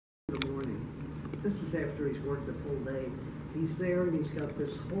in the morning. This is after he's worked a full day. He's there and he's got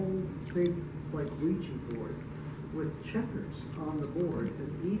this whole big, like, Ouija board with checkers on the board,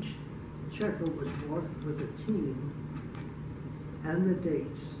 and each checker was marked with a team and the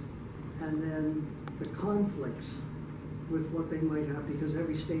dates, and then the conflicts with what they might have, because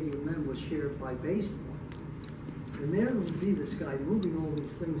every stadium then was shared by baseball. And there would be this guy moving all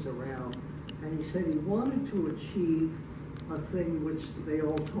these things around, and he said he wanted to achieve a thing which they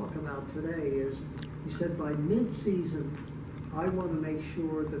all talk about today is, he said, by mid-season, I want to make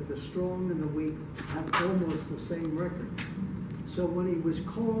sure that the strong and the weak have almost the same record. So when he was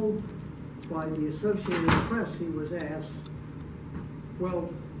called by the Associated Press, he was asked, well,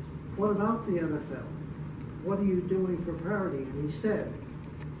 what about the NFL? What are you doing for parity? And he said,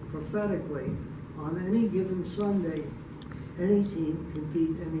 prophetically, on any given Sunday, any team can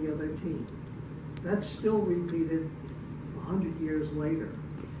beat any other team. That's still repeated 100 years later.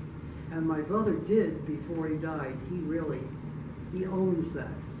 And my brother did before he died. He owns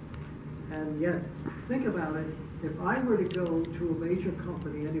that. And yet, think about it, if I were to go to a major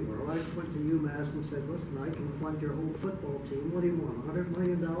company anywhere, or I went to Umass and said, listen, I can fund your whole football team, what do you want, $100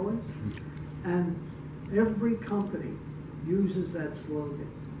 million? And every company uses that slogan.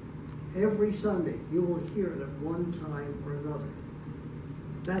 Every Sunday, you will hear it at one time or another.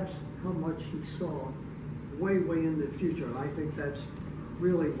 That's how much he saw way, way in the future. And I think that's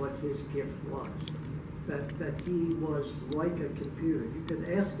really what his gift was, that he was like a computer. You could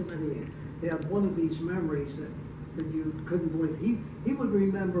ask him anything. He had one of these memories that you couldn't believe. He would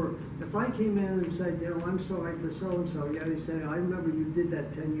remember, if I came in and said, you know, I'm sorry for so-and-so, yeah, he'd say, I remember you did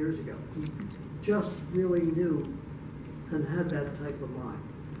that 10 years ago. He just really knew and had that type of mind.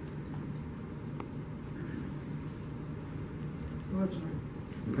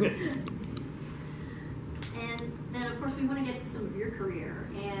 And then, of course, we want to get to some of your career.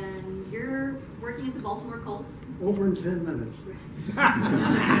 And you're working at the Baltimore Colts. Over in 10 minutes.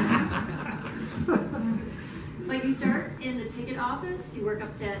 But you start in the ticket office, you work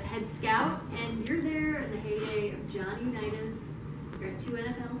up to head scout, and you're there in the heyday of Johnny Unitas. You're at 2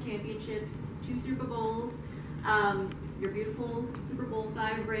 NFL championships, 2 Super Bowls. Your beautiful Super Bowl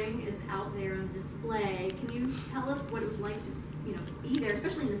V ring is out there on display. Can you tell us what it was like to, be there,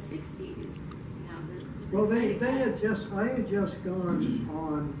 especially in the 60s? Well, I had just gone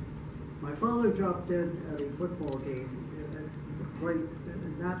on, my father dropped dead at a football game right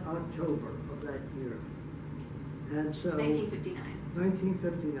in that October of that year. And so 1959.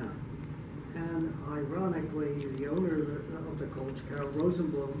 1959. And ironically, the owner of the Colts, Carl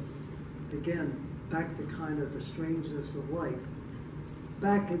Rosenblum, again, back to kind of the strangeness of life.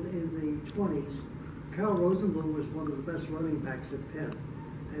 Back in the 20s, Carl Rosenblum was one of the best running backs at Penn.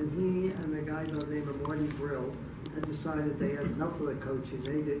 And he and a guy by the name of Marty Brill had decided they had enough of the coaching.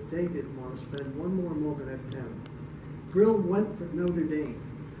 They didn't want to spend one more moment at Penn. Brill went to Notre Dame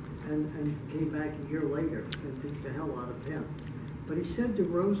and came back a year later and beat the hell out of Penn. But he said to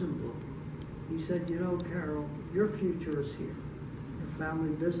Rosenblum, he said, you know, Carol, your future is here. Your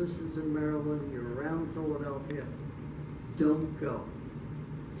family business is in Maryland, you're around Philadelphia. Don't go.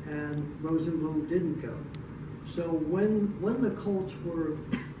 And Rosenblum didn't go. So when the Colts were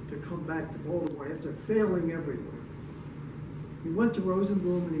to come back to Baltimore after failing everywhere, he went to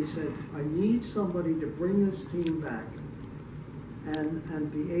Rosenblum and he said, I need somebody to bring this team back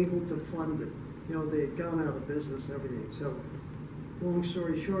and be able to fund it. You know, they had gone out of business, everything. So long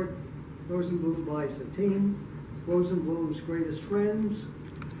story short, Rosenblum buys the team. Rosenblum's greatest friends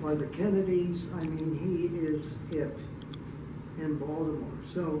are the Kennedys. I mean, he is it in Baltimore.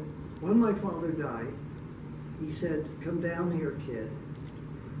 So when my father died, he said, come down here, kid,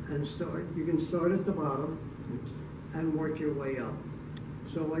 and start. You can start at the bottom and work your way up.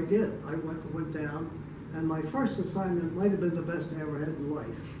 So I did. I went down, and my first assignment might have been the best I ever had in life.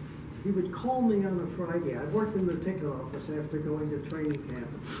 He would call me on a Friday. I worked in the ticket office after going to training camp,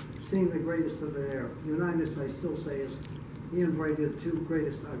 seeing the greatest of the era. Unitas, I still say, is he and Brady the 2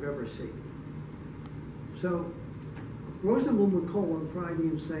 greatest I've ever seen. So Rosenblum would call on Friday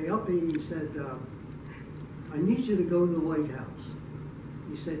and say, Uppy, he said, I need you to go to the White House.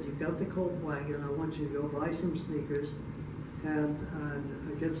 He said, you've got the Colt wagon, I want you to go buy some sneakers and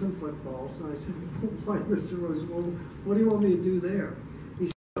get some footballs. And I said, why, Mr. Rosenblum, what do you want me to do there? He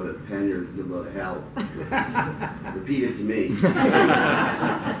said, the pen, you're going to hell. Repeat it to me.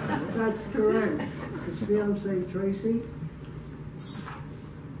 That's correct. His fiancée, Tracy.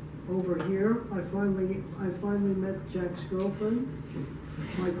 Over here, I finally met Jack's girlfriend.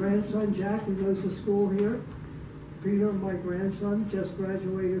 My grandson, Jack, who goes to school here. Peter, my grandson, just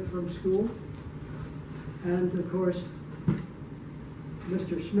graduated from school. And of course,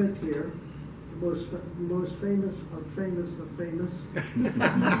 Mr. Schmidt here, the most famous of famous of famous.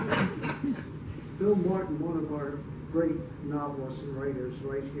 Bill Martin, one of our great novelists and writers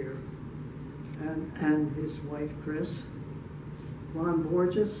right here, and his wife Chris. Ron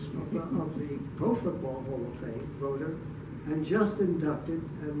Borges of the Pro Football Hall of Fame, voter, and just inducted,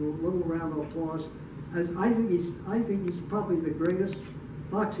 and a little round of applause. As I think he's probably the greatest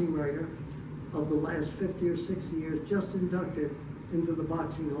boxing writer of the last 50 or 60 years, just inducted into the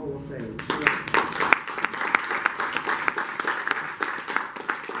Boxing Hall of Fame.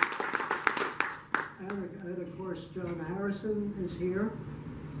 And of course, John Harrison is here.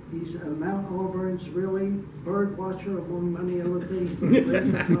 He's Mount Auburn's really bird watcher among many other things.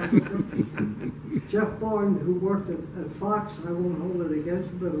 Jeff Barn, who worked at Fox, I won't hold it against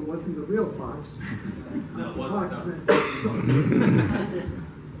him, but it wasn't the real Fox. No, it Fox wasn't.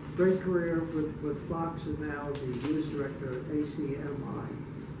 Great career with Fox and now the news director at ACMI.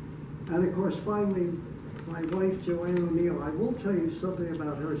 And of course, finally, my wife, Joanne O'Neill. I will tell you something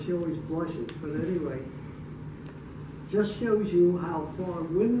about her. She always blushes, but anyway, just shows you how far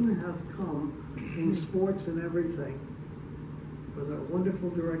women have come in sports and everything. With our wonderful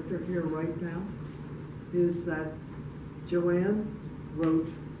director here right now, is that Joanne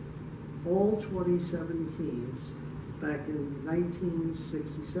wrote all 27 teams back in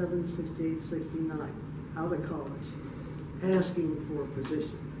 1967, 68, 69, out of college, asking for a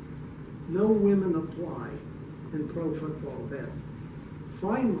position. No women apply in pro football then.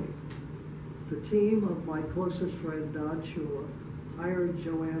 Finally, the team of my closest friend, Don Shula, hired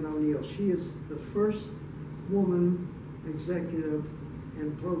Joanne O'Neill. She is the first woman executive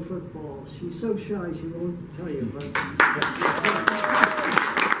in pro football. She's so shy she won't tell you, but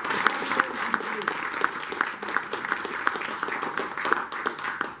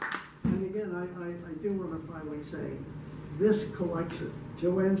and again, I do want to finally say, this collection,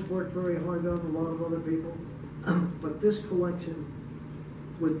 Joanne's worked very hard on, a lot of other people, but this collection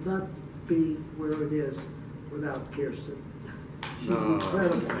would not be where it is without Kirsten. She's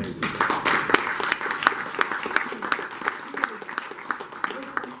incredible.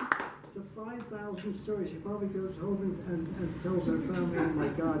 To 5,000 stories. She probably goes home and tells her family, oh my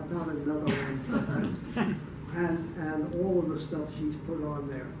God, not another one. and all of the stuff she's put on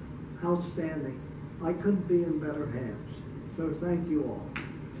there. Outstanding. I couldn't be in better hands. So thank you all.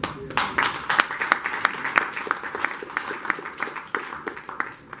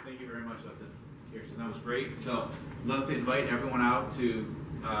 Thank you very much, Upton. Kirsten, that was great. So, I'd love to invite everyone out to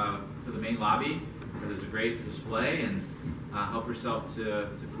the main lobby, where there's a great display, and help yourself to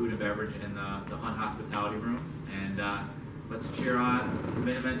food and beverage in the Hunt Hospitality Room. And let's cheer on the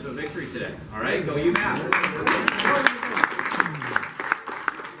Minutemen to a victory today. All right, go UMass.